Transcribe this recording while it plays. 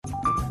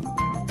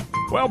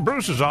Well,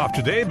 Bruce is off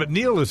today, but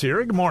Neil is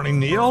here. Good morning,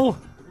 Neil.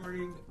 Good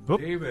morning,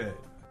 Oop. David.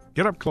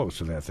 Get up close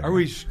to that thing. Are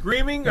we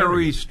screaming or are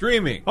we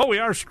streaming? Oh, we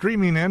are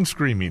screaming and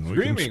screaming.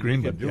 We can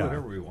scream, we but can do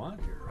whatever we want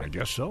here. I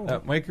guess so.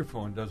 That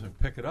microphone doesn't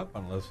pick it up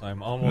unless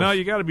I'm almost No,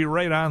 you got to be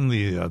right on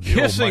the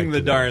kissing old the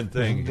mic darn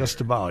thing. Just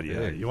about,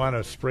 yeah. Yeah. You want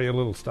to spray a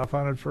little stuff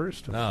on it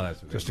first? No,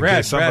 that's okay. Just in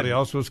case somebody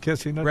else was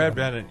kissing it? Brad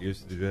Bennett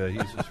used to do that. He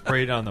used to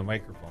spray it on the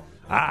microphone.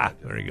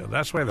 There you go.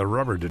 That's why the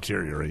rubber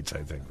deteriorates,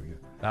 I think.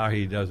 Now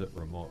he does it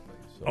remotely.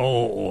 So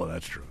Oh,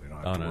 that's true. You don't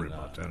have down to worry in,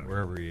 about that.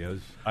 wherever he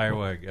is.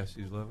 Iowa, I guess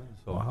he's living.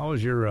 So Well, how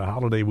was your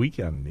holiday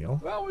weekend,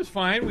 Neil? Well, it was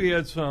fine. We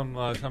had some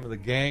of the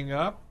gang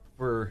up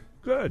for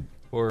Good.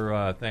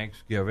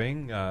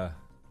 Thanksgiving.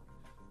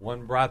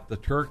 One brought the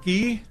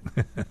turkey.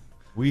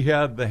 We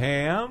had the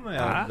ham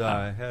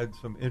and had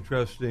some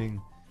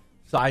interesting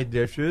side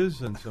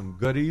dishes and some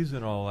goodies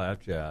and all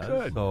that jazz.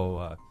 Good.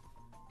 So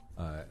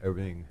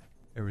everything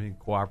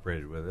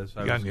cooperated with us.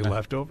 You got any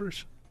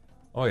leftovers?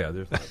 Oh yeah,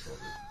 there's leftovers.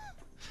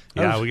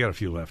 Yeah, we got a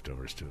few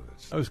leftovers too.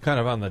 I was kind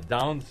of on the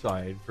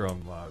downside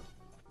from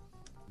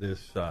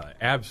this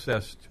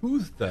abscess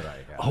tooth that I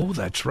had. Oh,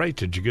 that's right.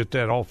 Did you get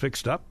that all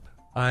fixed up?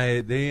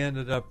 They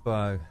ended up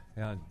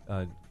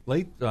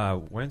late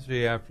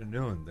Wednesday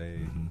afternoon. They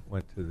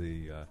went to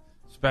the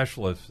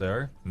specialists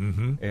there,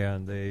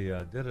 and they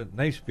did it.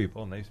 Nice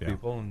people,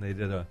 and they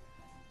did a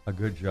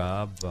good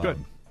job.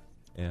 Good.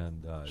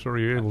 And So were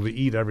you able to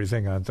eat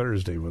everything on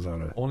Thursday without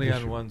a only issue?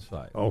 on one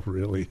side. Oh,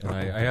 really? And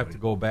I have to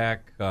go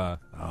back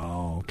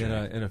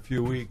okay. in a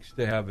few weeks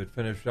to have it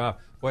finished off.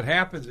 What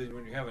happens is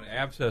when you have an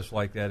abscess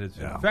like that, it's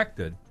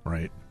infected.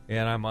 Right.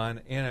 And I'm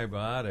on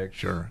antibiotics.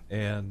 Sure.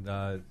 And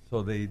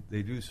so they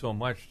do so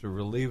much to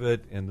relieve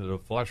it and to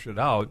flush it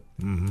out.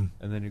 Mm-hmm.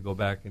 And then you go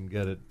back and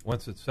get it.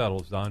 Once it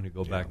settles down, you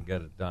go back and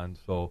get it done.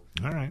 So,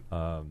 all right.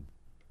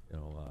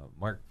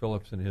 Mark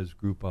Phillips and his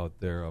group out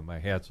there, my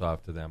hat's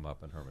off to them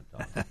up in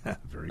Hermantown.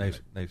 Very nice,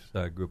 good.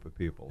 nice group of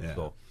people. Yeah.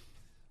 So,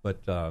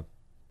 but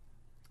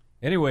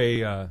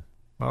anyway.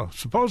 Well,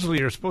 supposedly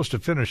you're supposed to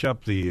finish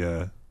up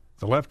the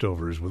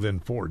leftovers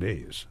within 4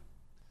 days.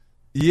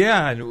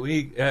 Yeah,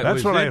 and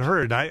that's what I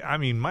heard. I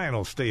mean, mine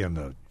will stay in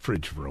the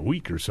fridge for a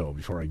week or so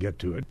before I get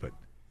to it. But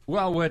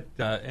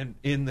and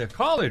in the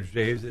college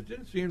days, it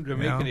didn't seem to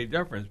make any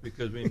difference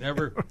because we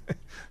never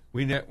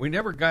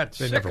got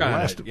sick never on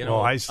lasted. it. You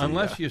know, I see,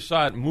 unless you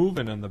saw it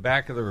moving in the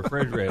back of the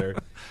refrigerator,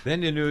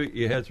 then you knew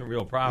you had some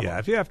real problems. Yeah,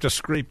 if you have to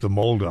scrape the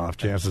mold off,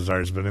 chances are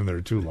it's been in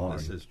there too long.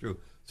 This is true.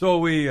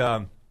 So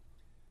yesterday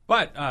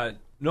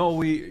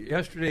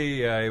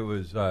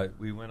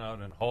we went out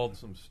and hauled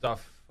some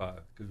stuff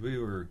because we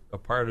were a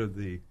part of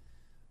the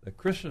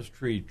Christmas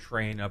tree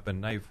train up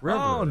in Knife River.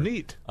 Oh,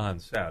 neat. On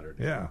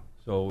Saturday. Yeah.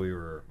 So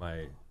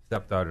my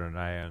stepdaughter and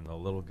I and the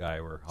little guy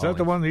were hauling. Is that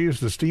the one that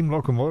used the steam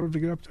locomotive to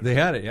get up there? They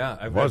had it,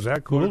 yeah. Was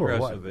that cool or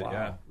what? Of it, wow.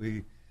 Yeah.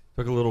 We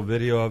took a little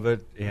video of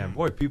it, and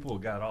boy, people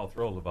got all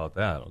thrilled about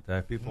that.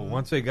 Okay? People,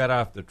 once they got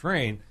off the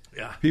train,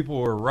 people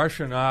were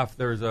rushing off.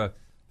 I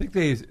think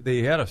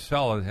they had a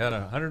cell. It had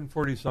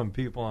 140-some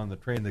people on the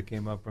train that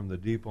came up from the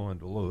depot in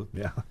Duluth.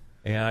 Yeah.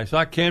 And I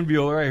saw Ken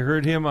Bueller. I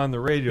heard him on the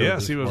radio.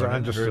 Yes, he was morning.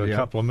 on just a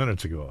couple of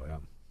minutes ago. Yeah.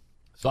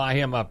 Saw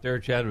him up there,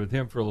 chatted with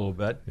him for a little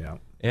bit. Yeah.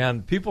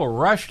 And people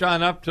rushed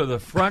on up to the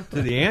front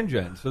to the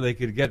engine so they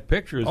could get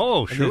pictures.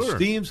 Oh, and sure. the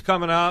steam's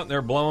coming out, and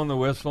they're blowing the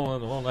whistle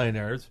and the whole nine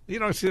yards. You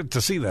know,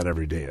 to see that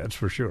every day, that's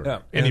for sure.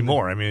 Yeah.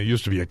 Anymore. I mean, it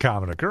used to be a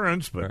common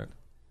occurrence, but... Right.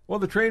 Well,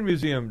 the train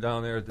museum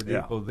down there at the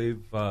depot,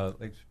 they've,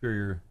 Lake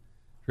Superior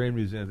Train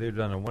Museum, they've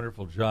done a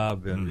wonderful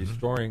job in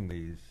restoring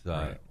these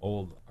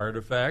old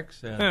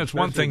artifacts. And it's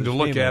one thing to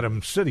look at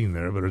them sitting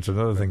there, but it's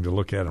another thing to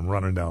look at them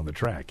running down the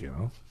track, you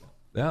know?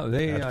 Yeah,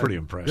 that's pretty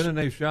impressive. Did a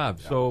nice job.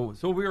 Yeah. So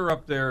we were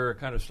up there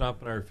kind of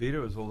stomping our feet. It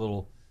was a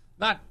little,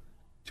 not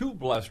too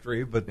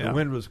blustery, but the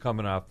wind was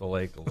coming off the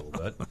lake a little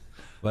bit.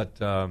 But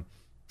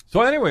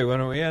so anyway,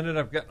 when we ended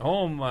up getting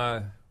home,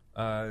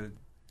 on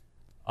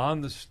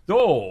the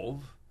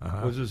stove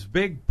was this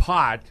big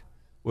pot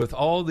with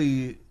all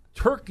the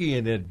turkey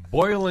in it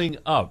boiling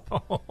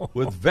up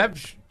with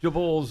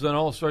vegetables and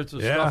all sorts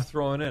of stuff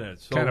thrown in it.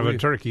 So kind of a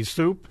turkey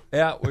soup?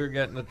 Yeah, we were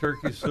getting a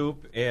turkey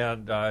soup,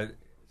 and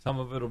some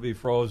of it will be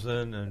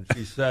frozen. And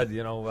she said,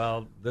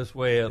 well, this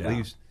way at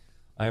least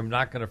I'm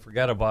not going to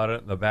forget about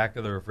it in the back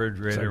of the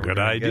refrigerator. That's a good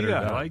idea.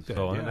 I like that.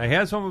 So, and I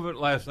had some of it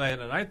last night,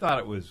 and I thought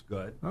it was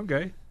good.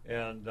 Okay.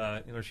 And,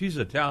 she's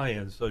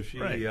Italian, so she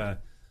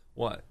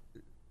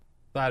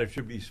thought it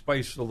should be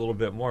spiced a little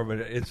bit more, but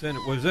it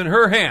was in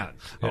her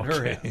hands. Right.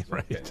 Okay.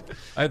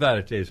 I thought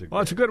it tasted good.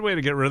 Well, it's a good way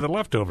to get rid of the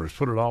leftovers.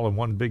 Put it all in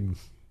one big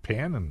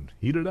pan and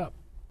heat it up.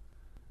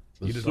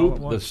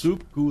 The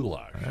soup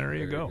goulash. There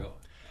you go.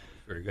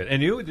 Very good.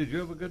 And did you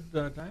have a good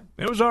time?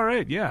 It was all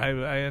right, yeah.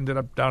 I ended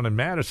up down in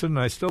Madison, and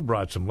I still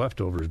brought some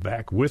leftovers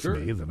back with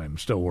me that I'm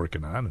still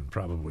working on and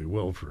probably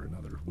will for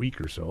another week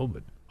or so,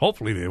 but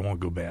hopefully they won't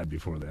go bad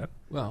before that.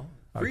 Well,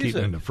 I'll keep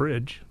them in the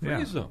fridge.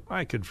 Freeze them.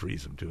 I could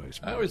freeze them, too, I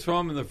suppose. I always throw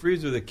them in the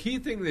freezer. The key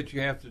thing that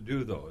you have to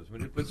do, though, is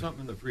when you put something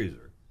in the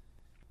freezer,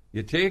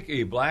 you take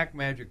a black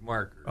magic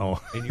marker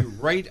and you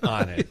write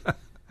on it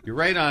You're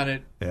right on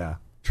it. Yeah.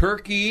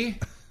 Turkey,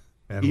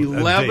 And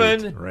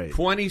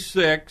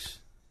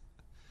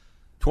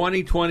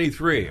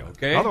 11/26/2023.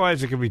 Okay.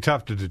 Otherwise, it can be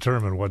tough to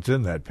determine what's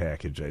in that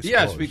package. I suppose.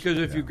 Yes, because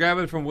if you grab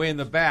it from way in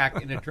the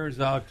back and it turns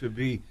out to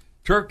be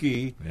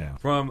turkey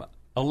from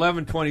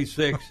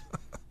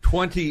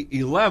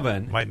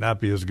 11/26/2011, might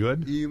not be as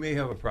good. You may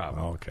have a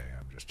problem. Okay,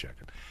 I'm just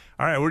checking.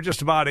 All right, we're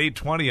just about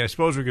 8:20. I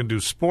suppose we can do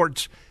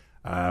sports.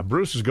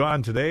 Bruce is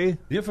gone today.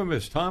 The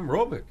infamous Tom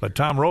Robick. But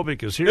Tom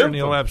Robick is here, and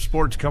he'll have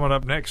sports coming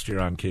up next year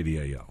on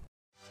KDAL.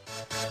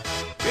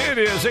 It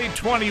is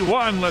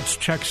 8:21. Let's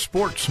check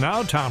sports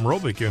now. Tom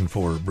Robick in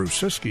for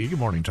Bruce Siskey. Good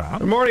morning, Tom.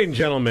 Good morning,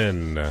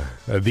 gentlemen.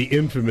 The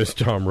infamous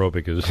Tom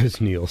Robick,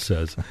 as Neil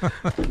says.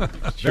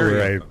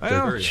 Sure,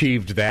 I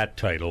achieved that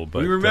title.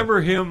 But we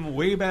remember him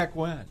way back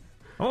when.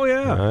 Oh,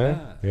 yeah.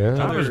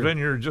 Tom has been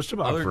here just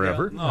about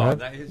forever.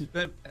 It's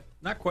been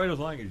not quite as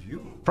long as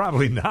you.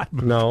 Probably not.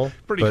 But no.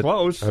 Pretty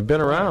close. I've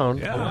been around.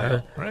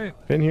 Yeah, right.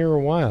 Been here a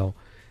while.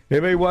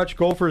 Anybody watch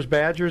Gophers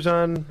Badgers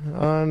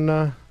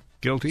on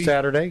Guilty.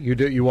 Saturday?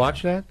 You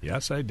watched that?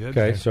 Yes, I did.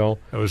 Okay, so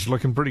it was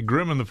looking pretty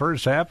grim in the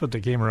first half, but they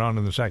came around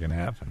in the second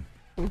half.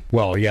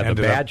 Well, yeah,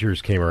 the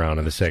Badgers came around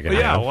in the second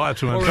half. Yeah, well,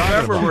 that's what I'm talking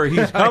remember about. where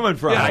he's coming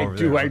from. I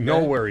do. I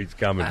know where he's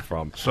coming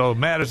from. So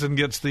Madison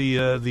gets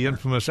the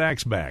infamous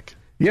axe back.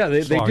 Yeah,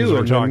 they do,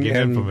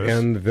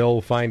 and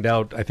they'll find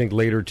out. I think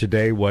later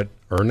today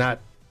or not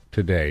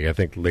today. I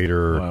think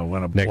later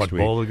next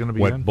week bowl they're going to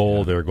be what in?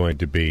 bowl they're going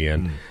to be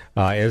in.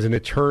 As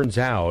it turns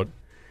out,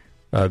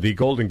 the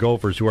Golden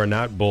Gophers, who are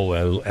not bowl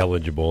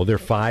eligible, they're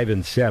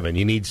 5-7.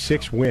 You need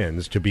 6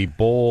 wins to be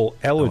bowl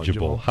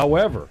eligible.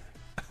 However,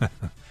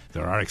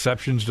 there are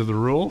exceptions to the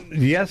rule.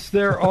 Yes,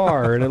 there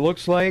are, and it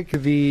looks like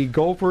the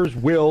Gophers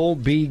will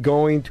be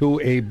going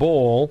to a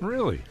bowl.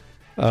 Really?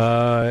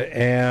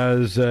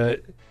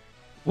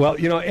 Well,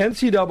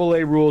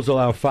 NCAA rules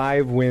allow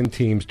 5-win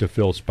teams to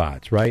fill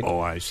spots, right?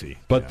 Oh, I see.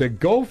 But the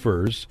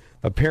Gophers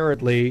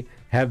apparently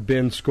have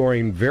been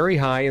scoring very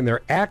high in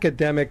their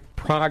academic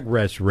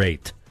progress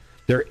rate.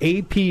 Their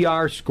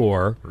APR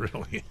score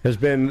has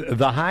been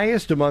the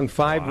highest among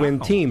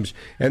 5-win teams.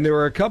 And there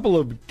were a couple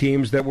of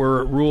teams that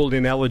were ruled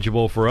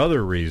ineligible for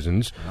other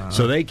reasons,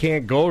 so they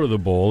can't go to the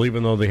bowl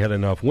even though they had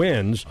enough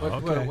wins.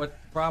 What's the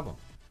problem?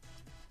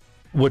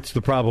 What's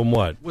the problem?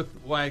 Why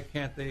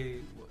aren't they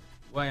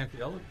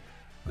eligible?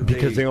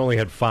 Because they only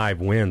had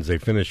 5 wins. They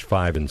finished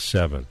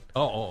 5-7.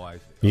 Oh, I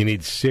see. You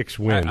need 6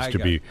 wins to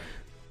be,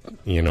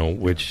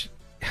 which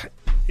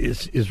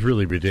is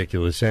really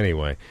ridiculous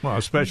anyway. Well,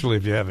 especially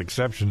if you have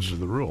exceptions to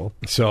the rule.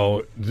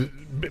 So,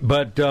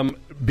 but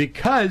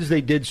because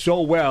they did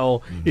so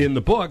well in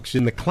the books,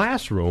 in the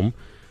classroom,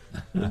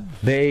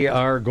 they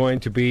are going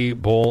to be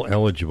bowl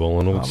eligible,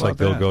 and it looks like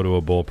they'll go to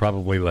a bowl,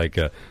 probably like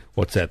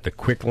what's that, the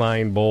Quick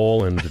Line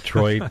Bowl in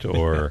Detroit,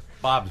 or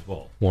Bob's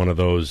Bowl, one of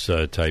those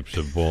types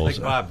of bowls.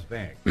 Like Bob's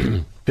Bank.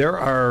 There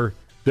are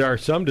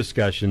some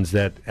discussions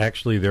that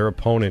actually their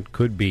opponent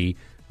could be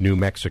New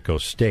Mexico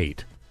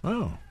State.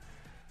 Oh.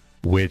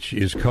 Which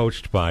is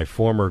coached by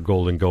former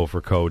Golden Gopher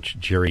coach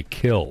Jerry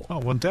Kill. Oh,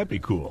 wouldn't that be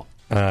cool?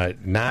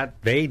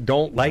 They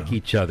don't like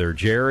each other.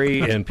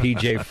 Jerry and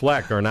PJ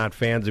Fleck are not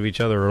fans of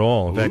each other at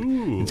all. In fact,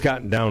 it's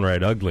gotten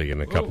downright ugly in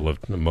a couple of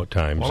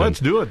times. Well, let's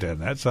do it then.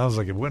 That sounds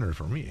like a winner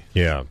for me.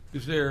 Yeah.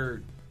 Is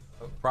there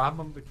a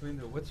problem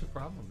what's the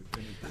problem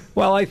between the two?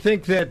 Well, I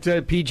think that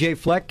PJ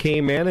Fleck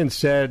came in and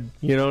said,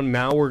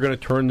 now we're going to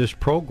turn this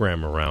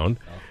program around.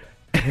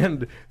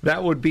 And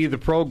that would be the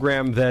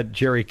program that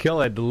Jerry Kill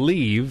had to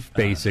leave,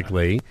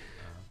 basically.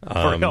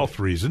 For health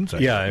reasons.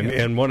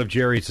 And one of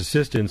Jerry's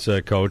assistants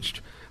coached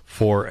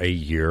for a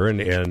year,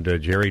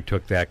 and Jerry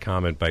took that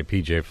comment by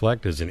P.J.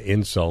 Fleck as an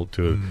insult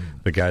to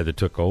the guy that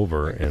took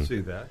over. I can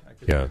see that.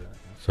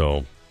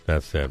 So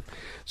that's it.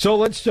 So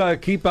let's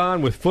keep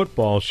on with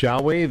football,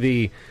 shall we?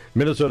 The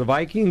Minnesota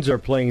Vikings are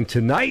playing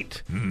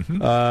tonight,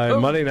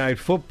 Monday Night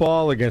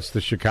Football against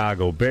the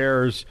Chicago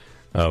Bears.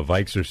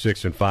 Vikes are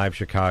 6-5.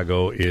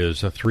 Chicago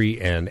is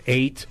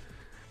 3-8.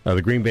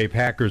 The Green Bay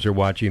Packers are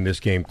watching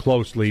this game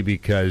closely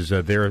because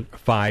they're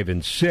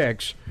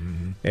 5-6,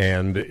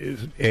 and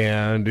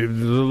they're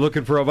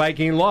looking for a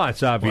Viking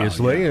loss,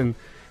 obviously, and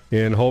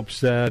in hopes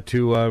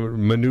to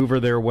maneuver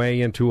their way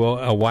into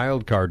a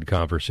wild card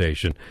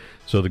conversation.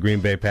 So the Green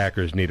Bay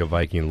Packers need a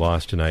Viking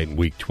loss tonight in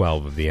Week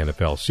 12 of the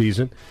NFL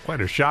season.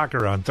 Quite a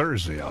shocker on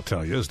Thursday, I'll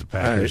tell you, as the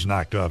Packers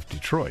knocked off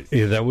Detroit.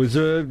 Yeah, that was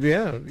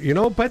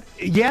but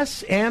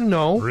yes and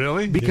no.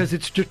 Really? Because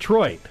it's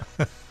Detroit.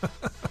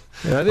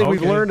 I think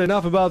we've learned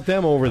enough about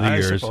them over the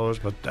years. I suppose,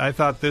 but I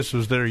thought this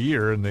was their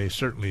year, and they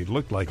certainly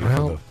looked like it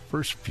for the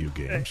first few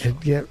games.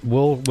 Yeah,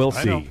 we'll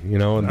see.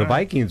 And the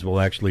Vikings will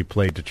actually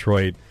play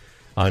Detroit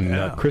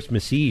on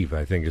Christmas Eve,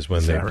 I think, is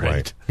when they play.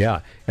 Right? Yeah,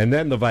 and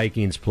then the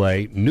Vikings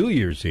play New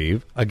Year's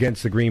Eve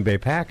against the Green Bay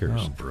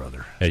Packers. Oh,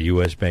 brother. At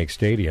U.S. Bank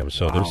Stadium.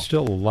 So there's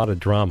still a lot of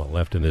drama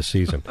left in this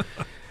season.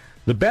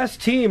 The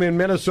best team in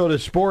Minnesota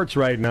sports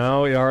right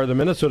now are the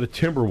Minnesota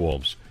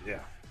Timberwolves,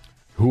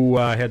 who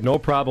had no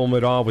problem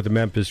at all with the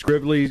Memphis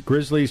Grizzlies,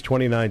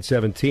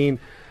 29-17.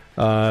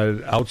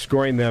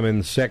 outscoring them in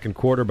the second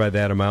quarter by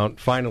that amount,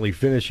 finally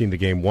finishing the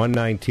game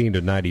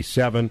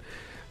 119-97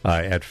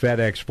 at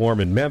FedEx Forum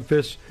in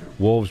Memphis.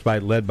 Wolves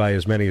led by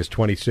as many as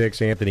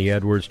 26. Anthony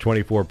Edwards,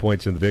 24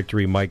 points in the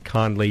victory. Mike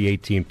Conley,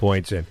 18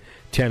 points and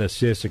 10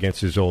 assists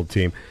against his old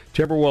team.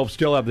 Timberwolves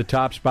still have the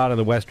top spot in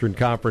the Western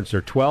Conference.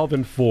 They're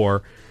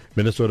 12-4.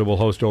 Minnesota will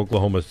host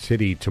Oklahoma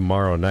City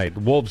tomorrow night. The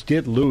Wolves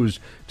did lose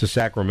to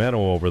Sacramento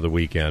over the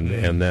weekend,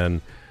 and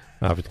then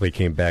obviously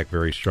came back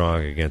very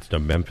strong against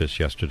Memphis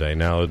yesterday.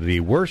 Now, the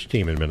worst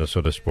team in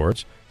Minnesota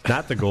sports,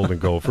 not the Golden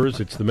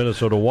Gophers, it's the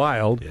Minnesota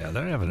Wild. Yeah,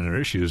 they're having their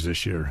issues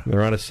this year.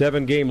 They're on a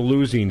 7-game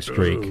losing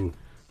streak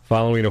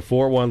following a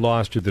 4-1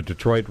 loss to the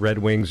Detroit Red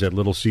Wings at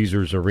Little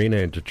Caesars Arena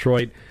in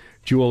Detroit.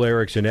 Joel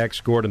Eriksson Ek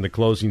scored in the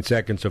closing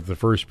seconds of the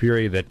first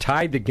period that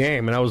tied the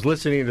game, and I was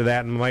listening to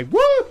that and I'm like,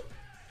 woo!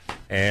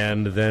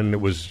 And then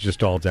it was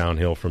just all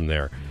downhill from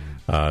there.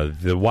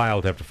 The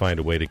Wild have to find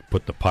a way to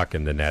put the puck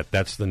in the net.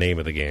 That's the name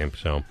of the game.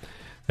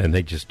 And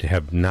they just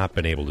have not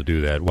been able to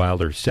do that.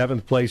 Wild are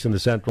 7th place in the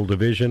Central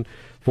Division,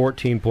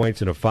 14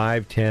 points in a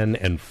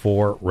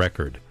 5-10-4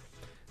 record.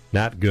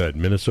 Not good.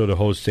 Minnesota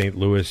hosts St.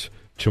 Louis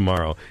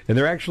tomorrow. And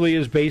there actually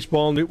is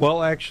baseball.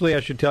 Well, actually, I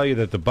should tell you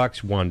that the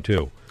Bucks won,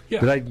 too.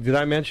 Yeah. Did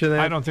I mention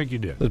that? I don't think you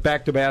did. Let's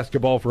back to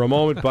basketball for a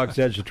moment. Bucks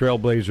edge the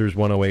Trailblazers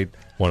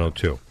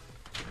 108-102.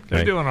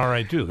 They're doing all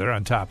right, too. They're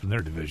on top in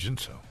their division.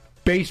 So,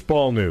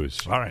 baseball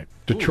news. All right.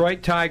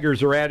 Detroit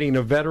Tigers are adding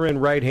a veteran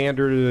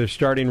right-hander to their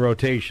starting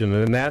rotation,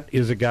 and that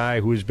is a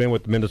guy who has been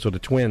with the Minnesota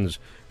Twins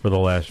for the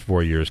last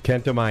 4 years.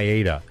 Kenta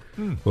Maeda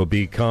will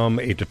become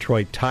a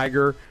Detroit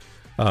Tiger.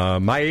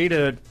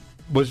 Maeda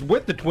was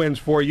with the Twins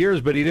 4 years,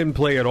 but he didn't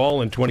play at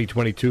all in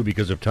 2022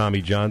 because of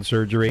Tommy John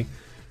surgery.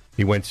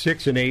 He went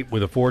 6-8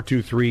 with a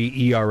 4.23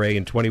 ERA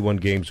in 21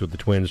 games with the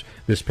Twins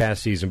this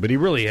past season, but he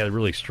really had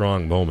really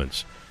strong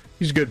moments.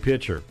 He's a good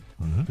pitcher,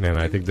 and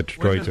I think the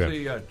Detroit's when does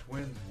the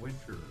Twins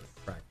winter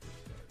practice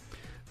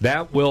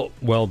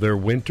their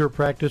winter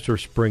practice or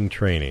spring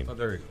training? Oh,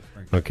 there you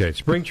go. Okay,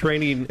 spring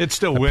training. It's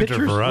still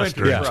winter for us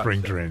during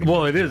spring training.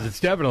 Well, it is. It's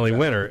definitely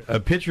winter.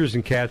 Pitchers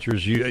and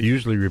catchers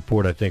usually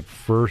report, I think,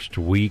 first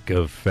week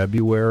of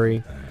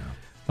February,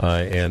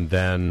 and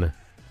then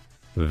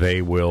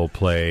they will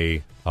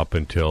play up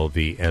until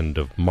the end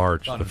of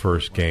March, the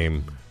first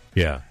game.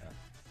 Yeah.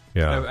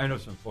 I know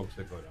some folks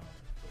that go down.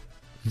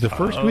 The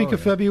first week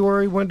of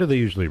February, when do they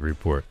usually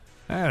report?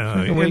 I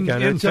don't know.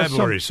 In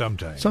February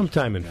sometime.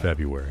 Sometime in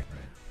February.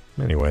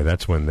 Right. Anyway,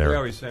 that's when they're... They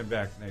always send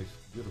back nice,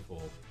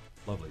 beautiful,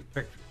 lovely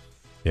pictures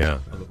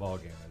of the ball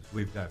game. As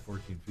we've got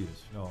 14 feet of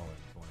snow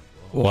and going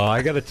below. Well,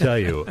 I got to tell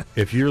you,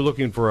 if you're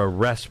looking for a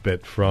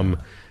respite from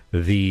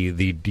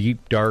the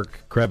deep,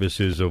 dark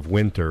crevices of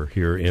winter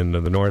here in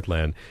the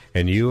Northland,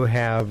 and you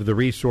have the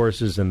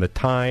resources and the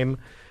time,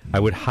 I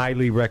would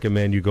highly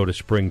recommend you go to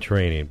spring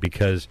training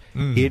because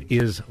it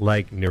is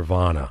like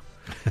Nirvana.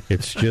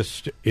 It's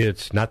just,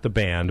 it's not the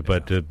band,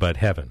 but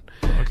heaven.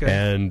 Okay.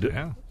 And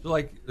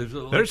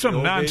there's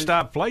some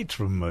nonstop flights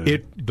from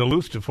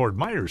Duluth to Fort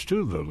Myers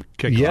too. They'll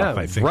kick off.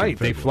 I think. Right.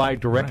 They fly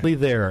directly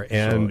there,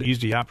 and so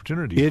easy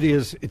opportunity. It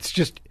is. It's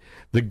just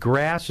the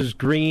grass is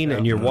green,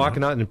 and you're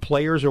walking out, and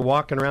players are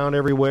walking around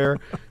everywhere,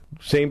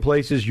 same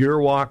places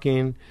you're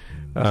walking.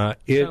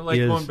 It like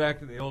is going back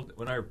to the old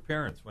when our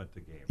parents went to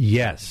games.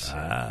 Yes,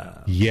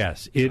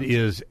 yes, it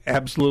is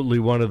absolutely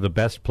one of the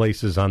best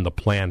places on the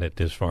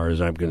planet, as far as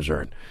I'm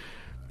concerned.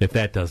 If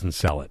that doesn't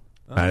sell it,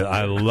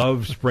 I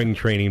love spring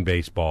training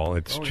baseball.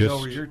 It's just know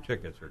where your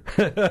tickets are.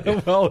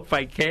 Well, if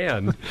I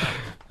can,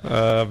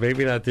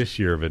 maybe not this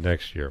year, but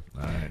next year.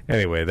 All right.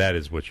 Anyway, that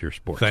is what your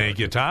sports. Thank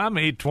you, Tom.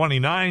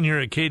 8:29 here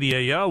at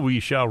KDAL. We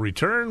shall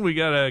return. We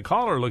got a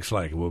caller. Looks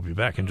like we'll be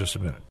back in just a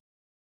minute.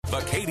 The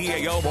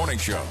KDAL Morning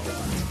Show.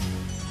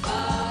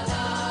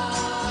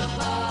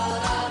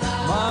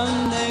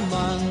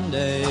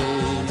 Monday,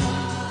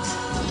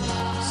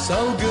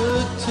 so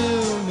good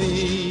to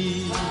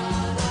me.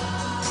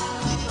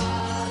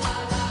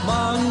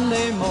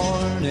 Monday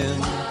morning,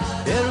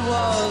 it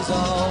was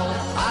all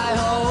I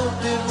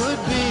hoped it would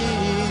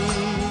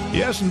be.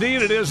 Yes,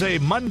 indeed, it is a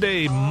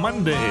Monday.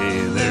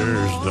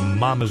 There's the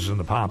mamas and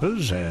the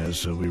papas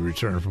as we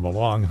return from a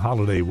long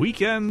holiday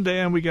weekend,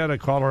 and we got a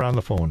caller on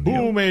the phone.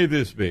 Who may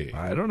this be?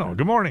 I don't know.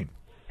 Good morning.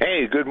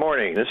 Hey, good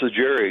morning. This is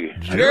Jerry.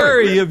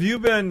 Jerry, have you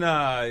been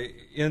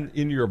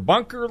in your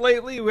bunker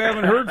lately? We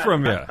haven't heard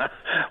from you.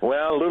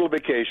 Well, a little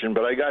vacation,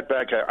 but I got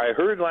back. I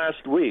heard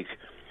last week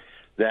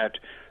that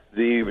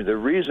the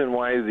reason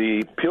why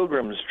the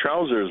Pilgrims'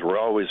 trousers were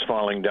always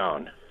falling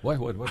down. What?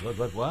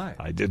 Why?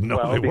 I didn't know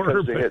well, they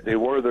because were. they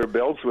wore their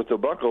belts with the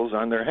buckles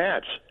on their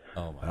hats.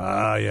 Oh,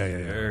 my yeah.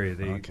 Jerry,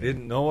 they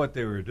didn't know what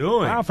they were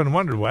doing. I often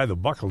wondered why the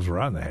buckles were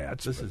on the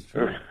hats. This is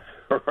true.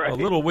 Right. A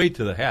little weight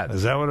to the hat.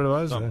 Is that what it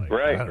was?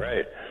 Right. All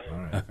right.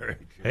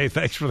 Hey,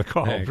 thanks for the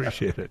call. Thanks.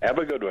 Appreciate it. Have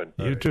a good one.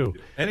 You too.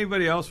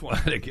 Anybody else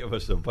want to give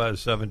us a buzz?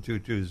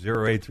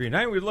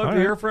 722-0839. We'd love to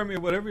hear from you,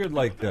 whatever you'd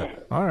like to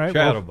All right.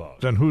 chat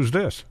about. Then who's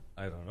this?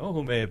 I don't know.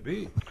 Who may it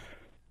be?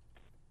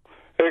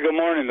 Hey, good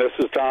morning. This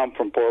is Tom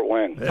from Port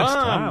Wing. Yes,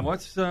 Tom,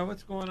 what's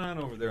going on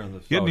over there on the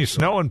Get any south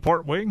snow in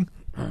Port Wing?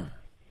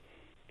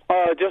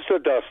 Just a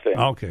dusting.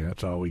 Okay,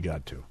 that's all we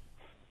got to.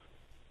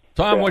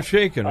 Tom, what's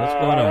shaking? What's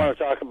going I on? want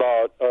to talk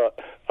about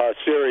a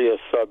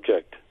serious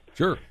subject.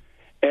 Sure.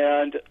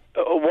 And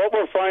what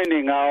we're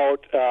finding out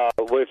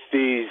with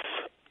these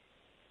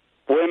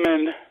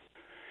women,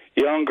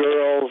 young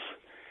girls,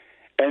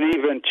 and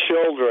even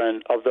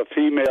children of the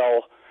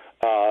female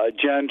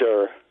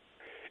gender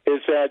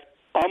is that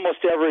almost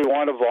every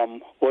one of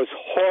them was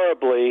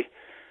horribly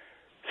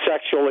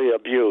sexually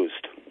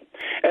abused.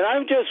 And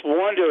I'm just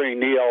wondering,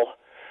 Neil,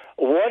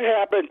 what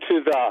happened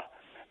to the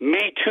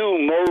Me Too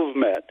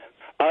movement?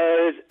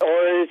 Or is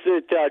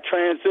it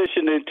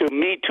transitioned into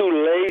Me Too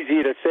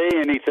lazy to say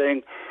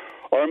anything,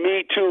 or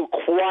Me Too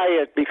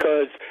quiet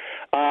because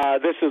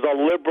this is a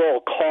liberal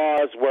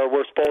cause where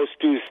we're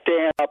supposed to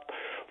stand up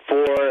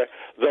for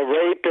the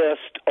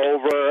rapist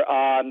over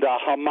on the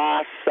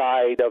Hamas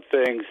side of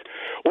things?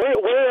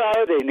 Where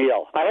are they,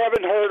 Neil? I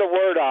haven't heard a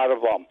word out of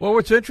them. Well,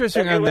 what's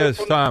interesting on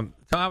this, Tom,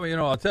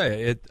 I'll tell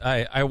you,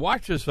 I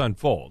watch this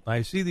unfold.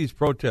 I see these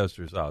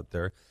protesters out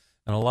there,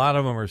 and a lot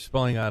of them are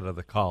spilling out of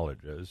the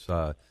colleges.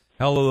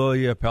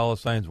 Hallelujah,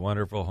 Palestine's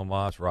wonderful,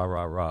 Hamas, rah,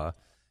 rah, rah.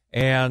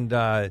 And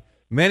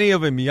many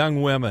of them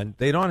young women,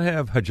 they don't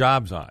have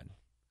hijabs on.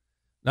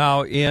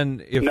 Now,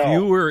 if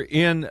you were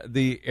in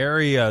the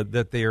area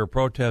that they are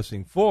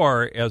protesting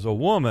for as a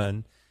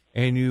woman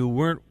and you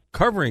weren't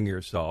covering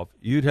yourself,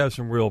 you'd have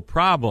some real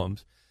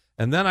problems.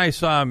 And then I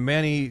saw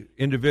many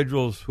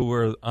individuals who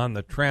were on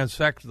the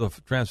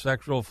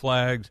transsexual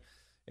flags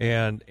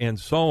and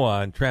so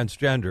on,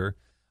 transgender.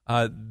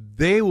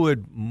 They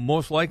would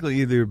most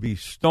likely either be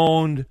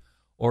stoned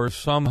or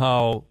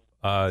somehow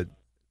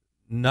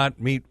not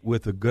meet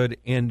with a good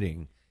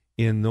ending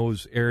in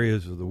those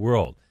areas of the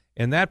world.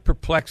 And that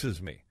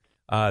perplexes me.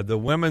 The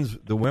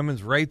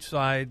women's rights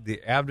side,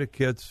 the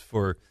advocates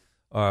for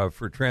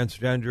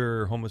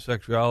transgender,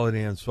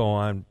 homosexuality, and so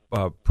on,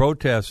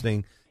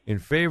 protesting in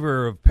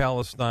favor of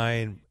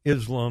Palestine,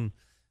 Islam,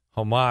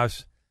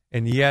 Hamas,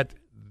 and yet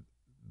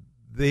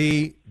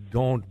they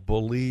don't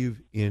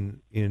believe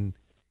in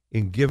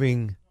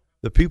giving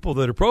the people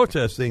that are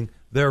protesting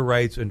their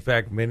rights. In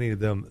fact, many of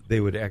them they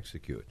would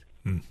execute.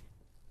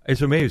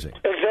 It's amazing.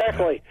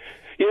 Exactly.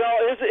 You know,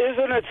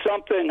 isn't it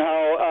something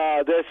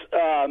how this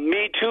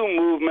Me Too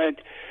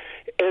movement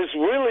is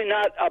really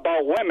not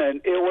about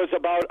women? It was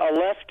about a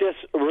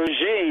leftist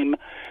regime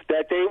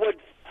that they would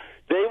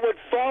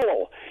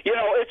follow. You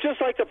know, it's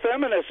just like the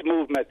feminist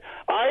movement.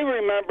 I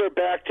remember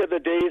back to the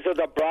days of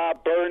the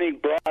burning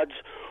broads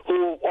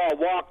who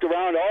walked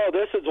around,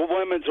 this is a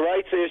women's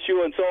rights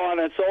issue and so on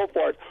and so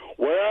forth.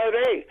 Where are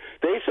they?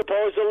 They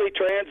supposedly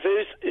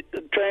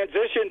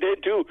transitioned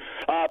into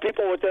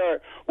people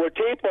with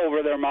tape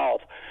over their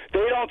mouth.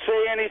 They don't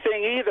say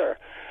anything either.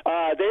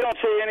 They don't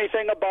say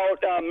anything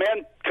about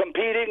men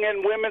competing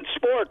in women's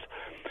sports.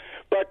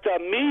 But the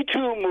Me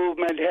Too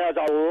movement has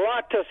a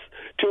lot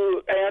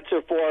to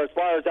answer for as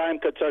far as I'm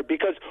concerned,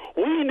 because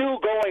we knew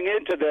going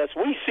into this,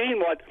 we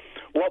seen what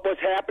was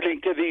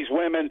happening to these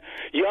women,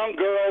 young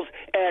girls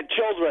and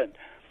children.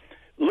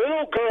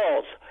 Little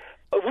girls,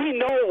 we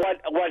know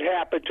what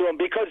happened to them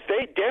because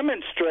they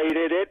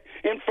demonstrated it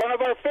in front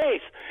of our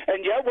face.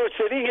 And yet we're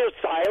sitting here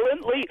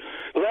silently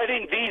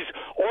letting these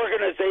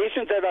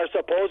organizations that are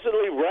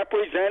supposedly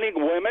representing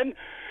women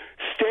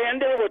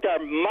stand there with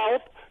their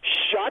mouth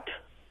shut.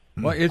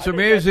 Well, it's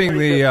amazing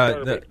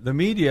the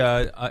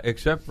media,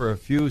 except for a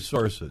few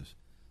sources,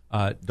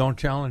 don't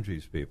challenge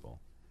these people.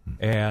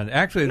 And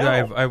actually,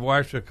 I've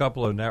watched a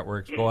couple of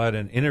networks go out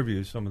and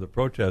interview some of the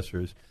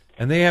protesters,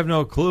 and they have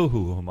no clue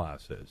who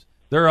Hamas is.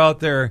 They're out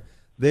there.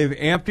 They've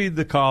emptied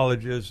the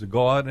colleges to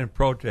go out and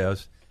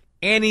protest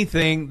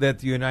anything that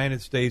the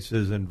United States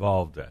is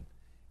involved in.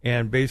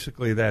 And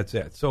basically, that's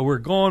it. So we're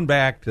going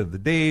back to the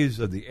days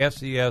of the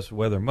SES,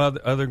 Weather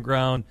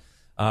Underground,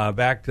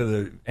 back to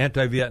the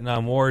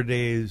anti-Vietnam War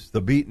days,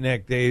 the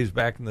beatnik days,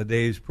 back in the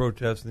days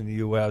protesting the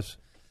U.S.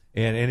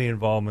 and any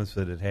involvements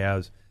that it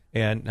has.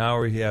 And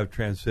now we have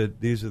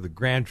these are the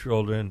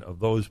grandchildren of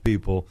those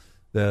people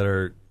that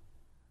are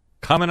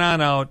coming on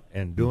out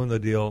and doing the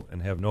deal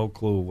and have no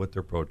clue what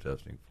they're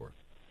protesting for.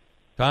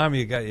 Tom,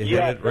 you hit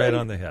it right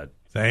on the head.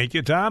 Thank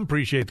you, Tom.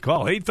 Appreciate the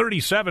call.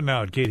 8:37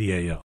 now at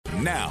KDAL.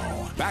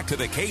 Now, back to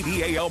the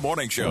KDAL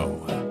Morning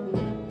Show.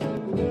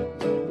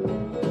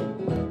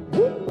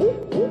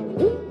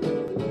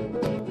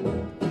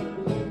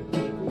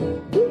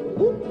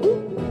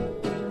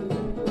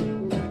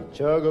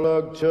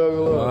 Chug-a-lug,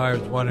 chug-a-lug. Oh, I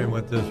was wondering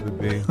what this would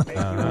be.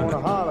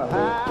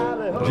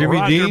 Jimmy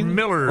Roger Dean?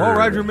 Miller. Oh,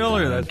 Roger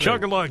Miller. That's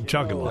Chug-a-lug,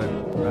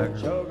 chug-a-lug.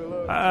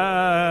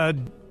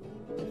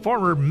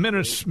 Former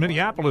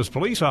Minneapolis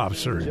police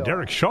officer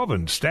Derek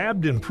Chauvin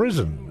stabbed in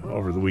prison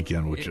over the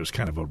weekend, which is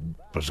kind of a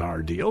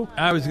bizarre deal.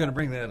 I was going to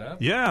bring that up.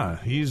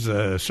 Yeah, he's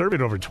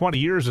serving over 20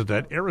 years at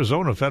that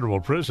Arizona federal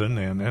prison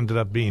and ended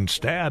up being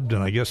stabbed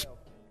and I guess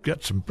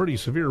got some pretty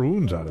severe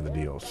wounds out of the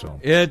deal. So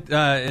It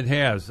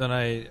has, and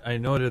I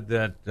noted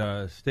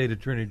that State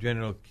Attorney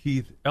General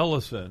Keith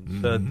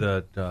Ellison said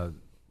that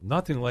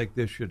nothing like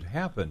this should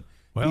happen.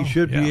 Well, he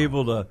should yeah. be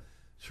able to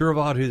serve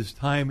out his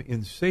time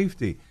in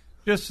safety.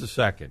 Just a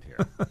second here.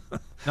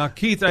 Now,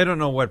 Keith, I don't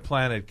know what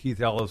planet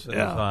Keith Ellison is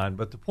on,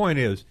 but the point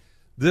is,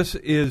 this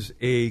is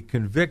a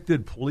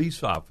convicted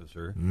police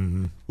officer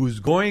who's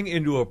going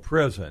into a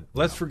prison.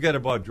 Let's forget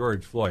about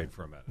George Floyd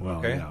for a minute. Well,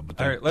 okay? yeah, but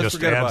All that right, let's just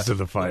forget adds about, to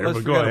the fire. let's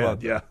But go forget ahead.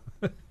 about Yeah.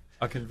 that.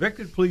 A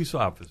convicted police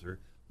officer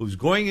who's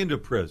going into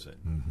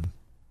prison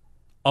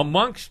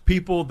amongst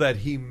people that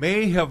he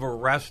may have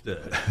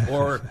arrested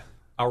or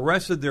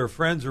arrested their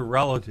friends or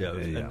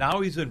relatives, and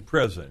now he's in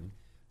prison.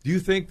 Do you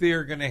think they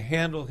are going to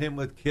handle him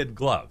with kid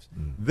gloves?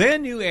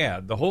 Then you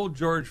add the whole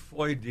George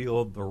Floyd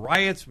deal, the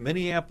riots,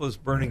 Minneapolis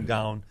burning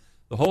down,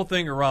 the whole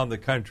thing around the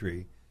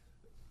country.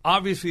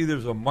 Obviously,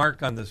 there's a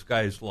mark on this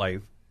guy's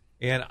life.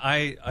 And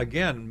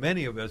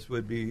many of us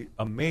would be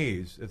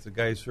amazed if the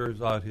guy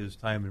serves out his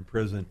time in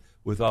prison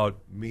without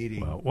meeting.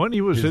 Well, when he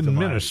was his in demise.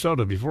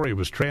 Minnesota before he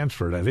was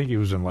transferred, I think he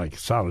was in like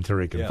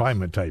solitary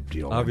confinement type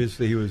deal.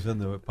 Obviously, he was in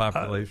the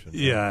population.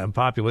 Yeah, and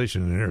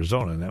population in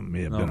Arizona, and that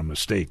may have been a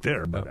mistake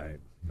there, but I'm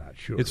not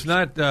sure. It's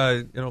not,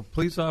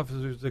 police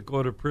officers that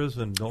go to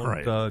prison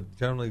don't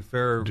generally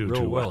fare Do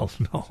real too well,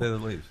 no. to say the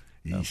least.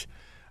 Yeesh.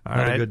 All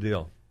Not right. a good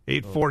deal.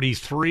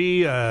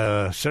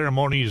 8:43,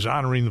 ceremonies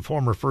honoring the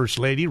former First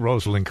Lady,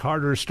 Rosalind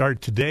Carter,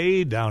 start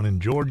today down in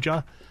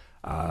Georgia.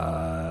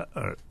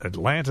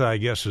 Atlanta, I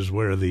guess, is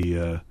where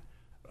the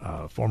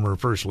former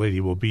First Lady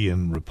will be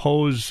in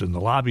repose in the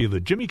lobby of the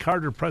Jimmy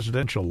Carter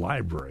Presidential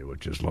Library,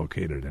 which is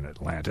located in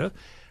Atlanta.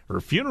 Her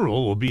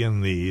funeral will be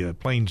in the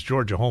Plains,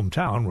 Georgia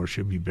hometown, where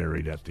she'll be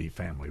buried at the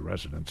family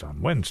residence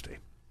on Wednesday.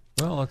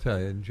 Well, I'll tell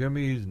you,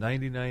 Jimmy's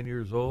 99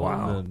 years old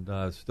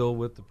and still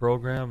with the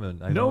program.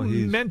 And I No know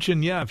he's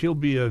mention, if he'll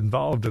be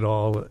involved at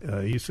all.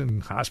 He's in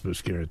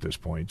hospice care at this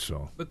point,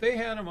 so. But they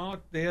had him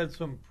out. They had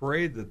some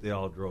parade that they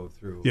all drove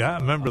through. Yeah, I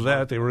remember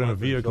that. They were in a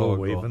vehicle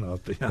ago. waving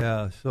out there.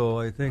 Yeah, so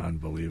I think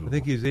Unbelievable. I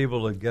think he's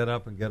able to get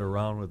up and get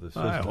around with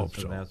assistance hope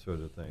so. and that sort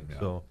of thing. Yeah.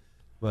 So,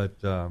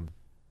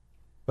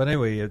 but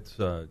anyway, it's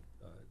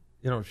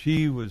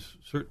she was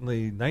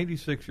certainly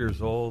 96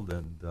 years old,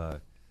 and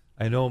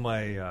I know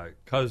my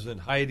cousin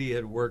Heidi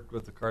had worked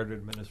with the Carter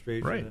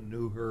administration and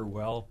knew her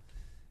well,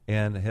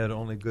 and had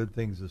only good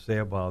things to say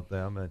about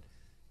them.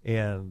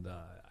 And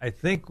I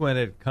think when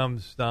it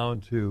comes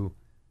down to,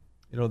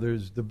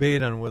 there's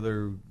debate on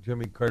whether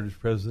Jimmy Carter's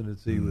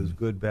presidency was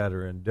good, bad,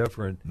 or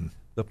indifferent.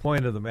 The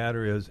point of the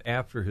matter is,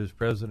 after his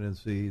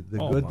presidency, the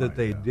good that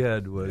they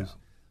did was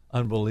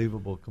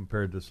unbelievable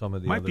compared to some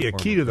of the Might other be a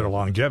key former to their presidents.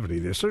 longevity.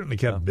 They certainly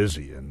kept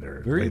busy in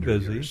their Very later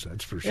busy. years,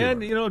 that's for sure.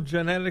 And,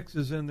 genetics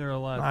is in there a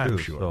lot, I'm too.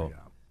 sure, so.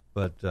 yeah.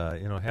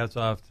 But, hats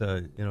off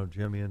to,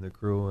 Jimmy and the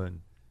crew, and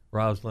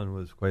Rosalind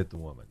was quite the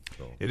woman.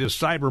 So. It is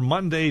Cyber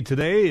Monday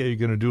today. Are you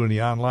going to do any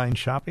online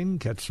shopping?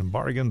 Catch some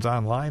bargains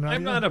online?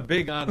 I'm not a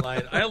big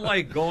online. I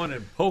like going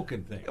and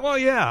poking things. Well,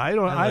 yeah, I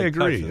like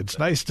agree. touching It's things.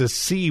 nice to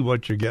see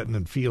what you're getting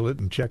and feel it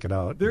and check it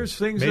out. There's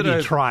things maybe that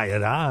I've- try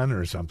it on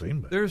or something.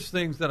 But. There's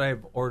things that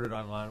I've ordered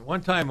online. One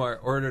time I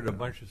ordered a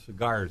bunch of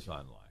cigars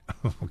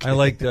online.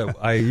 Okay.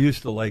 I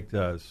used to like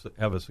to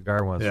have a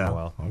cigar once in a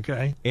while.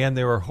 Okay. And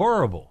they were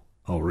horrible.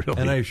 Oh, really?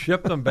 And I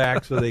shipped them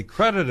back, so they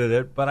credited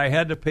it, but I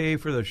had to pay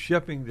for the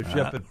shipping to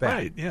ship it back.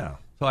 Right, yeah.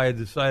 So I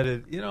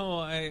decided,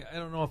 I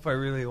don't know if I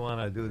really want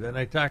to do that. And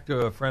I talked to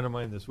a friend of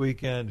mine this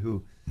weekend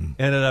who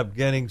ended up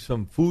getting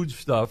some food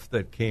stuff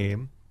that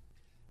came,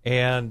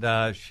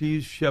 and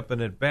she's shipping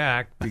it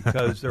back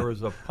because there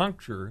was a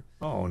puncture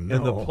in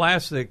the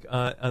plastic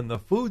on the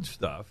food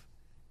stuff,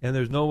 and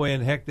there's no way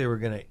in heck they were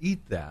going to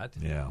eat that.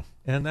 Yeah.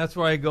 And that's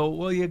where I go,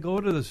 well, you go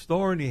to the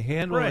store and you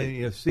handle it and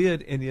you see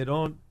it, and you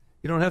don't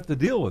have to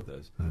deal with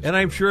this. And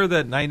I'm sure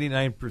that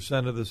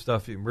 99% of the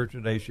stuff, the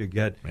merchandise you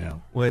get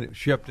when it's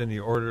shipped and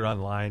you order it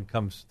online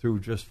comes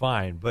through just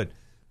fine. But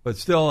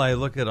still, I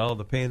look at all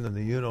the pain in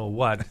the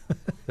you-know-what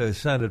to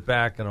send it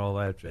back and all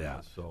that jazz.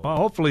 Yeah. So. Well,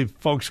 hopefully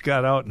folks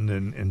got out and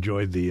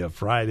enjoyed the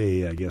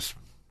Friday, I guess,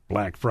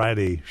 Black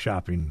Friday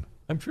shopping.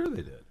 I'm sure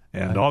they did.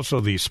 And also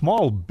the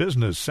Small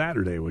Business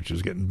Saturday, which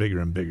is getting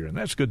bigger and bigger, and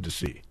that's good to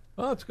see.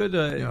 Well, it's good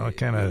to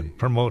kind of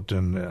promote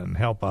and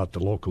help out the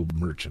local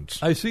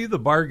merchants. I see the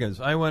bargains.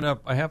 I went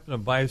up. I happened to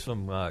buy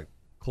some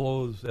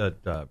clothes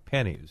at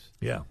Penny's.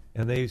 Yeah.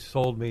 And they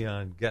sold me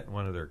on getting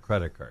one of their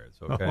credit cards.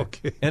 Okay.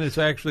 Okay. And it's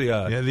actually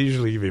they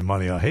usually give you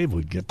money. Hey,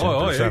 we'll get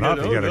 10% off.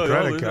 You get a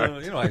credit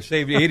card. I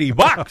saved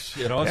 $80.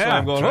 So Yeah,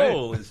 I'm going,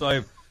 that's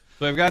right.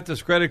 So I've got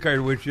this credit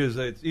card, which is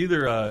it's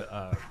either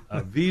a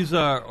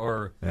Visa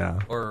or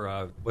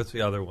what's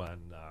the other one?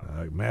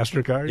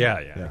 MasterCard. Yeah.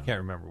 I can't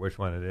remember which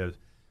one it is.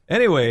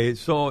 Anyway,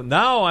 so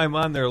now I'm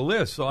on their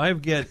list, so I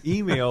get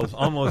emails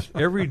almost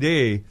every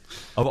day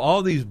of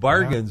all these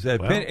bargains.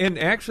 And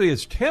actually,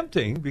 it's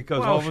tempting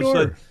because all of a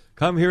sudden,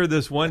 come here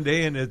this one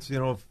day and it's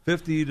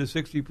 50 to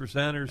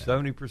 60% or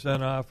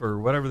 70% off or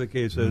whatever the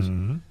case is,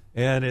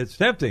 And it's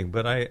tempting,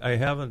 but I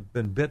haven't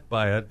been bit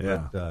by it.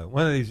 Yeah. But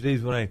one of these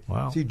days when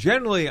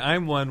generally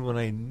I'm one when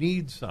I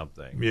need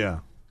something. Yeah.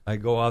 I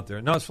go out there.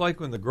 Now, it's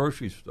like in the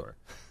grocery store.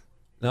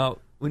 Now,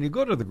 when you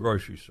go to the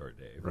grocery store,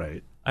 Dave,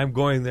 Right. I'm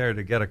going there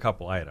to get a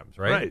couple items,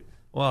 right? Right.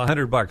 Well,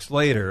 $100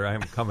 later,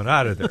 I'm coming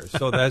out of there.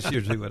 So that's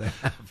usually what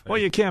happens. Well,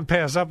 you can't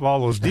pass up all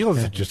those deals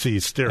that you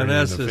see staring And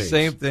that's in the the face.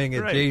 same thing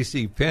at Right.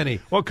 J.C. Penney.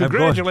 Well,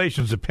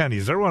 congratulations to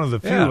Penny's. They're one of the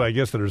few, Yeah. I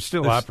guess, that are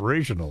still It's-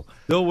 operational.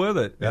 Still with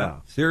it.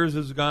 Yeah. Sears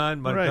is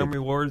gone. Montgomery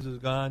Ward's is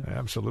gone.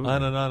 Absolutely.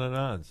 On and on and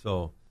on.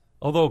 So,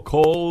 although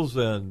Kohl's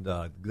and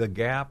the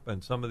Gap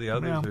and some of the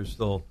others Yeah. are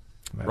still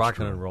That's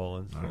rocking true. and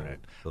rolling. So, All right.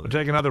 so We'll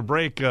take another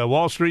break.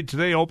 Wall Street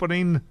today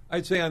opening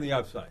I'd say on the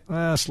upside.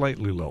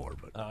 slightly lower,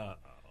 but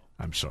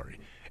I'm sorry.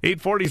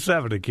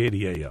 847 at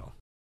KDAL.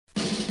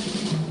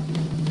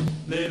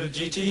 Little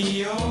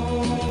GTO,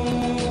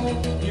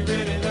 you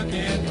really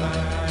looking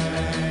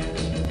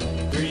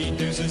fine. 3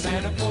 deuces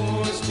and a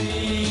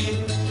 4-speed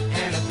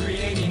and a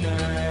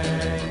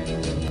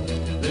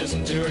 389.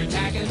 Listen to her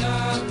tacking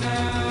up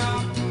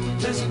now.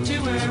 Listen to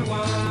her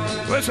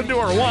whine. Listen to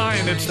her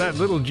whine. It's that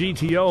little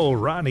GTO,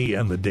 Ronnie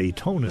and the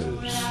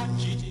Daytonas.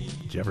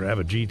 Did you ever have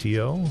a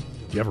GTO?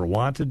 Did you ever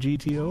want a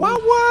GTO?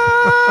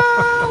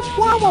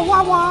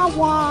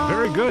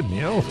 Very good,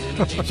 Neil.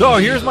 So,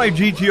 here's my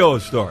GTO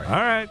story. All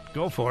right,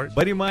 go for it. A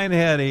buddy of mine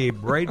had a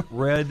bright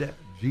red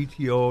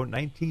GTO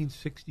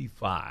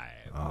 1965.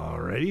 All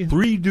righty.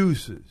 3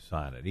 deuces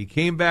on it. He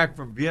came back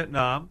from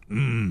Vietnam,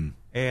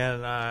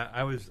 and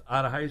I was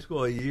out of high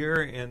school a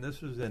year, and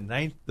this was in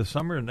the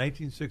summer of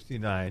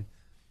 1969.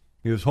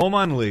 He was home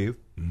on leave,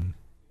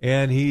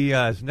 and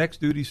his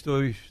next duty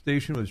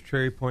station was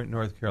Cherry Point,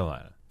 North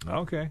Carolina.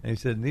 Okay. And he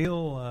said,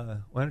 Neil,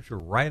 why don't you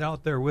ride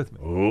out there with me?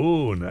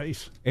 Oh,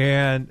 nice.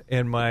 And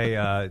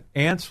my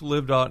aunts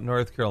lived out in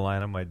North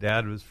Carolina. My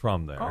dad was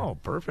from there. Oh,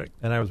 perfect.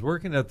 And I was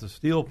working at the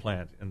steel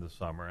plant in the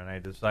summer, and I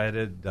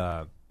decided,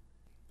 I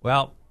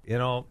was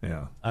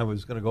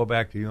going to go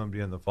back to UMD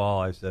in the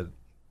fall. I said,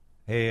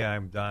 hey,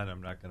 I'm done.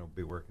 I'm not going to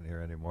be working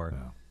here anymore.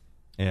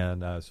 Yeah.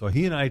 And so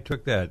he and I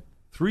took that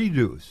 3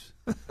 deuce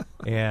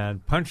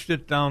and punched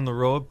it down the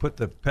road, put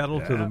the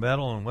pedal to the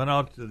metal, and went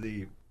out to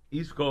the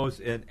East Coast.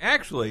 And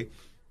actually,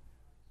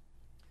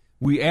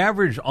 we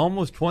averaged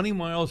almost 20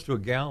 miles to a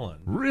gallon.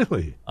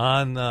 Really?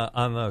 On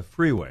the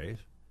freeways.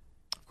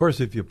 Of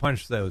course, if you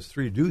punch those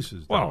 3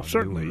 deuces down. Well,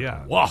 certainly,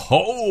 yeah.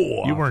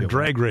 Whoa! You weren't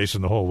drag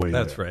racing the whole way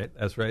That's there. right.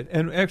 That's right.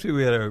 And actually,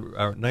 we had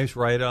a nice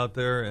ride out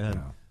there,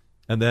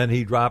 and then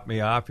he dropped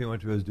me off. He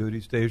went to his duty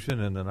station,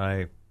 and then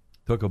I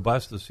took a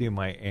bus to see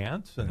my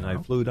aunts, and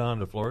I flew down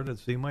to Florida to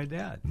see my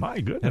dad.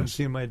 My goodness. I hadn't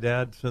seen my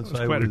dad since That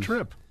was I quite was a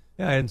trip.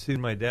 Yeah, I hadn't seen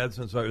my dad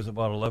since I was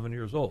about 11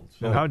 years old.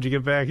 So And how'd you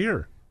get back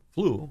here?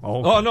 flew. Oh,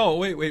 okay. Oh, no,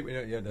 wait.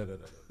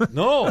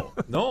 No,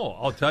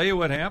 I'll tell you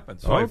what happened.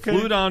 So I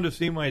flew down to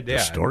see my dad.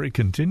 The story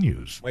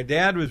continues. My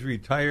dad was a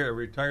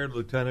retired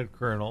lieutenant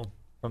colonel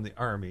from the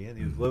Army, and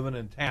he was living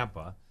in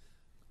Tampa.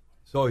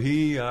 So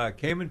he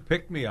came and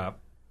picked me up.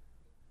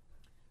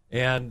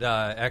 And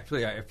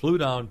actually, I flew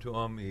down to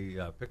him. He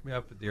picked me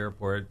up at the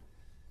airport,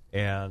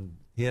 and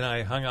he and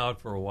I hung out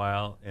for a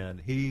while.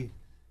 And he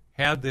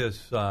had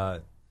this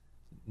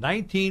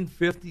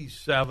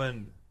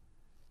 1957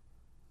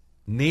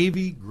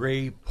 navy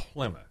gray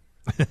Plymouth,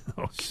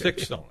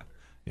 6-cylinder.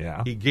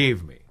 Yeah. He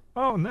gave me.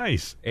 Oh,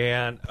 nice.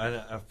 And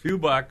a few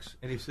bucks,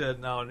 and he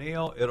said, now,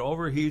 Neil, it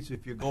overheats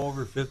if you go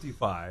over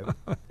 55.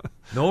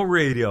 No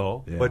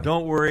radio, but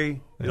don't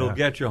worry, it'll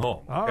get you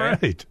home. Okay? All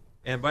right.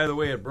 And by the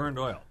way, it burned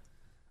oil.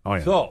 Oh,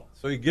 yeah. So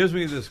he gives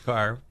me this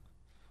car,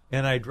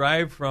 and I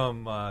drive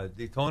from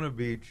Daytona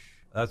Beach.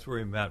 That's where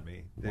he met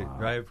me. They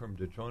drive from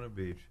Daytona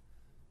Beach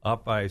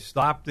up. I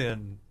stopped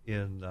in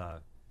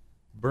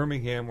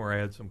Birmingham where I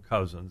had some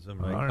cousins, and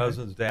my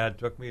cousin's dad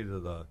took me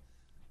to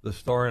the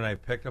store, and I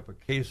picked up a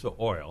case of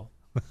oil,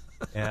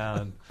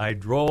 and I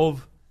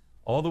drove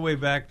all the way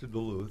back to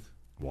Duluth.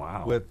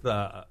 Wow. With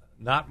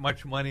not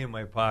much money in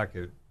my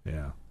pocket.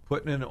 Yeah.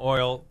 Putting in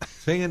oil,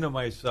 singing to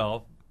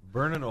myself,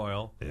 burning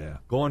oil. Yeah.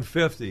 Going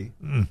 50.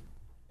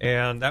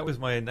 And that was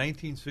my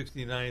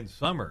 1969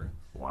 summer.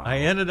 Wow. I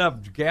ended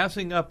up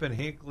gassing up in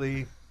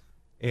Hinckley,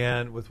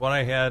 and with what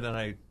I had, and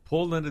I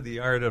pulled into the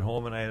yard at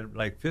home, and I had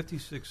like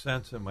 56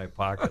 cents in my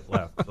pocket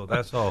left. So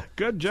that's how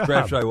Good job.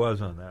 stretched I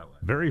was on that one.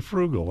 Very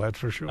frugal, that's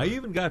for sure. I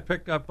even got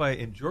picked up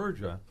in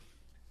Georgia.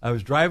 I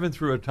was driving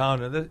through a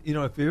town, and if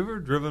you've ever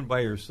driven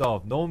by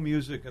yourself, no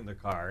music in the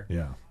car,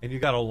 and you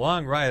got a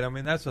long ride. I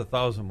mean, that's a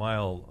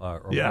 1,000-mile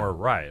or more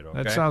ride.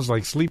 Okay? That sounds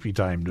like sleepy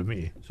time to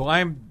me. So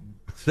I'm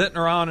sitting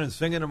around and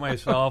singing to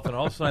myself, and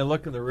all of a sudden I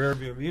look in the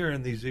rearview mirror,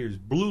 and these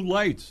blue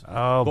lights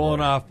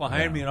going off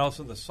behind me, and all of a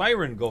sudden the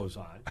siren goes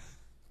on,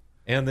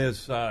 and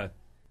this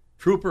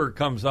trooper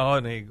comes out,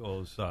 and he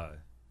goes.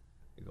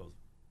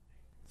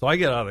 So I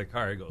get out of the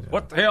car. He goes,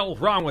 "What the hell's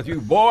wrong with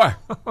you, boy?"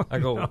 I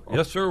go,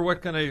 "Yes, sir.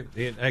 What can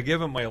I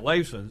give him my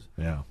license."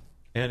 Yeah.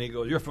 And he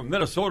goes, "You're from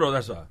Minnesota.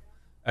 That's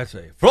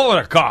a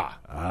Florida car."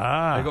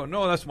 Ah. I go,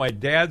 "No, that's my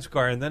dad's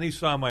car." And then he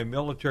saw my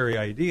military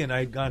ID, and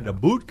I'd gone to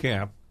boot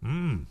camp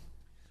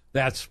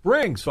that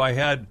spring. So I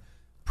had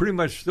pretty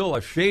much still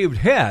a shaved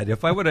head.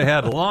 If I would have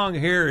had long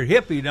hair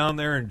hippie down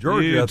there in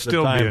Georgia You'd at the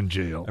still time, be in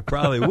jail. I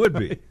probably would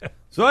be.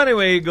 So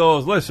anyway, he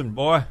goes, listen,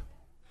 boy.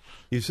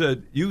 He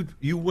said,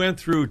 you went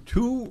through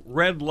 2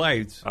 red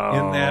lights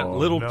in that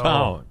little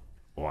town.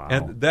 Wow.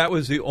 And that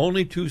was the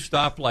only 2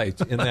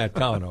 stoplights in that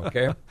town,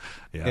 okay?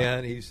 Yeah.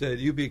 And he said,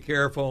 you be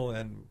careful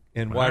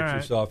and watch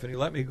yourself. And he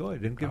let me go. He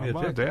didn't give me a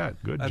ticket.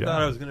 That? Good I job.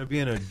 thought I was going to be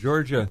in a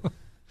Georgia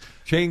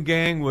chain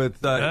gang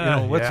with,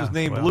 what's his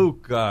name? well.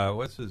 Luke.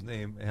 What's his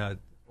name?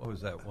 What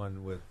was that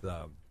one with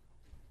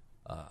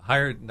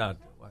hired? Not.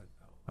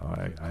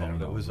 I don't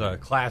know. It was a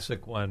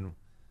classic one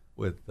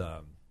with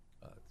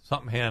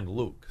something hand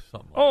Luke.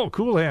 Something like Oh,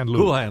 Cool Hand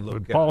Luke. Cool Hand Luke.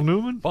 With Yeah. Paul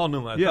Newman? Paul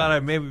Newman. I Yeah. thought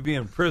I'd maybe be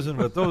in prison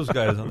with those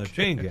guys on the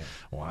chain gang.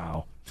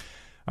 Wow.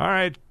 All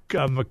right.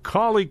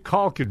 Macaulay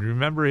Culkin,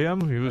 remember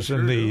him? He was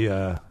in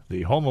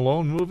the Home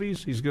Alone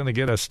movies. He's going to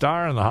get a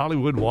star on the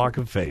Hollywood Walk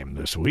of Fame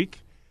this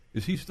week.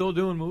 Is he still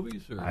doing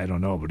movies? Or? I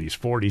don't know, but he's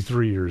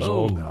 43 years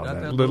old now. not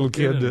That that little little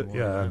kid kid,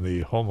 anymore, in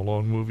the Home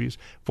Alone movies,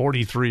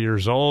 43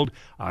 years old.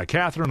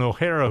 Catherine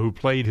O'Hara, who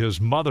played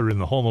his mother in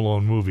the Home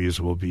Alone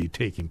movies, will be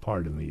taking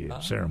part in the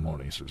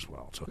ceremonies as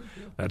well. So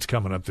that's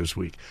coming up this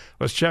week.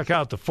 Let's check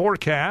out the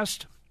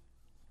forecast.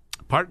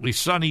 Partly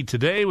sunny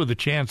today with a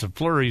chance of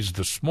flurries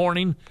this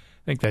morning.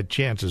 I think that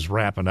chance is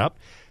wrapping up.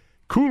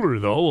 Cooler,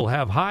 though. We'll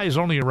have highs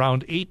only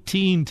around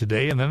 18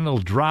 today, and then it'll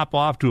drop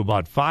off to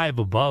about 5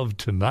 above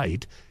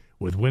tonight,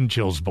 with wind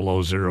chills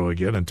below 0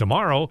 again. And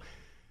tomorrow,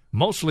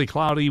 mostly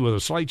cloudy with a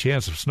slight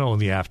chance of snow in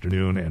the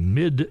afternoon and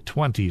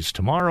mid-20s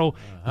tomorrow,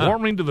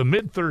 warming to the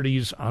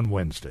mid-30s on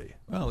Wednesday.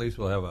 Well, at least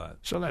we'll have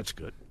So that's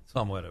good.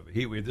 somewhat of a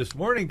heat wave. This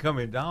morning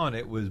coming down,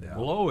 it was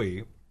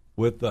blowy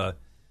with the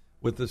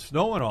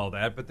snow and all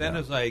that. But then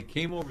as I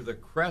came over the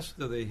crest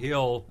of the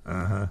hill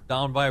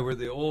down by where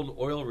the old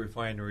oil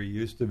refinery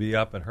used to be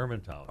up in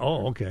Hermantown,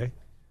 Oh, okay.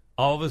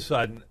 all of a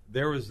sudden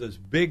there was this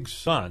big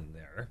sun there.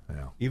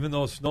 Yeah. Even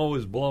though snow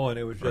was blowing,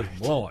 it was just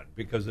blowing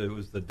because it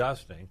was the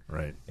dusting.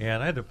 Right.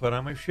 And I had to put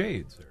on my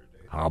shades there,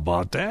 Dave. How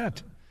about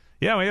that?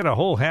 Yeah, we had a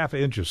whole half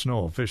inch of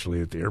snow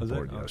officially at the Was it?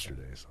 airport Okay.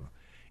 yesterday. So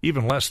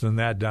even less than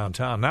that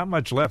downtown. Not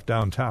much left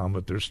downtown,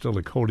 but there's still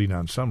a coating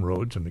on some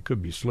roads, and it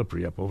could be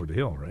slippery up over the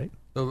hill, right?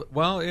 So,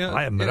 well, yeah,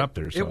 I haven't been up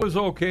there, so. It was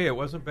okay. It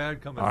wasn't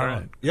bad coming All down.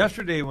 right.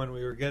 Yesterday, when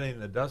we were getting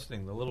the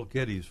dusting, the little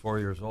kid, he's 4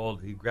 years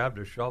old, he grabbed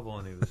a shovel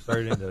and he was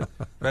starting to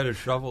try to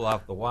shovel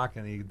off the walk,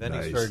 and then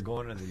Nice. he started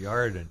going in the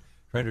yard and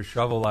trying to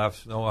shovel off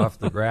snow off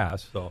the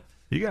grass. So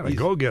You got a he's-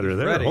 go-getter he's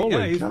there. Ready. Holy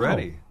yeah, he's cow.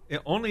 ready.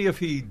 Only if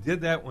he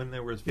did that when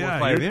there was 4 Yeah, or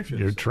 5 you're, inches.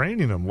 you're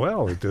training them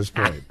well at this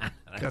point.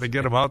 Got to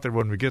get them out there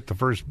when we get the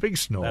first big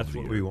snow. That's of the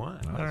what year. we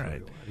want. All That's what right. we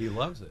want. He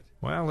loves it.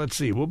 Well, let's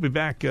see. We'll be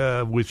back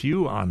with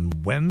you on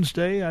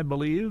Wednesday, I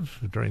believe,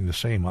 during the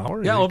same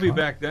hour. Yeah, 8 I'll be o'clock.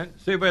 back then.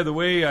 Say, by the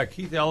way,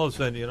 Keith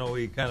Ellison,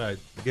 we kind of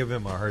give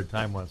him a hard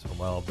time once in a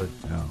while, but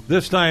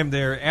this time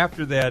there,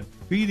 after that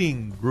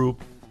feeding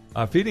group,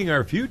 Feeding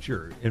Our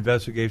Future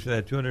investigation,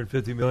 that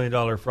 $250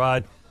 million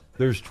fraud,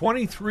 there's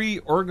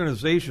 23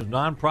 organizations,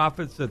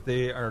 nonprofits, that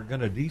they are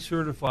going to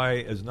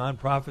decertify as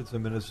nonprofits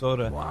in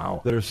Minnesota.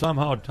 Wow. That are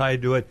somehow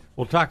tied to it.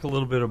 We'll talk a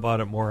little bit about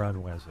it more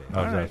on Wednesday. How's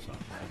All that right. sound?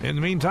 In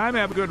the meantime,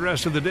 have a good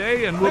rest of the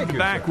day, and we'll Thank be you,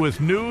 back sir.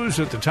 with news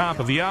at the top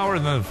of the hour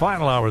and then the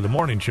final hour of the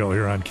morning show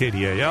here on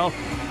KDAL.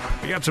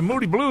 We got some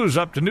Moody Blues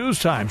up to news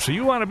time, so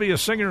you want to be a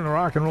singer in a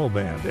rock and roll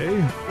band,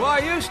 eh? Well, I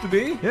used to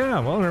be. Yeah,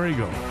 well, there you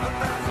go. A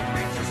thousand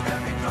pictures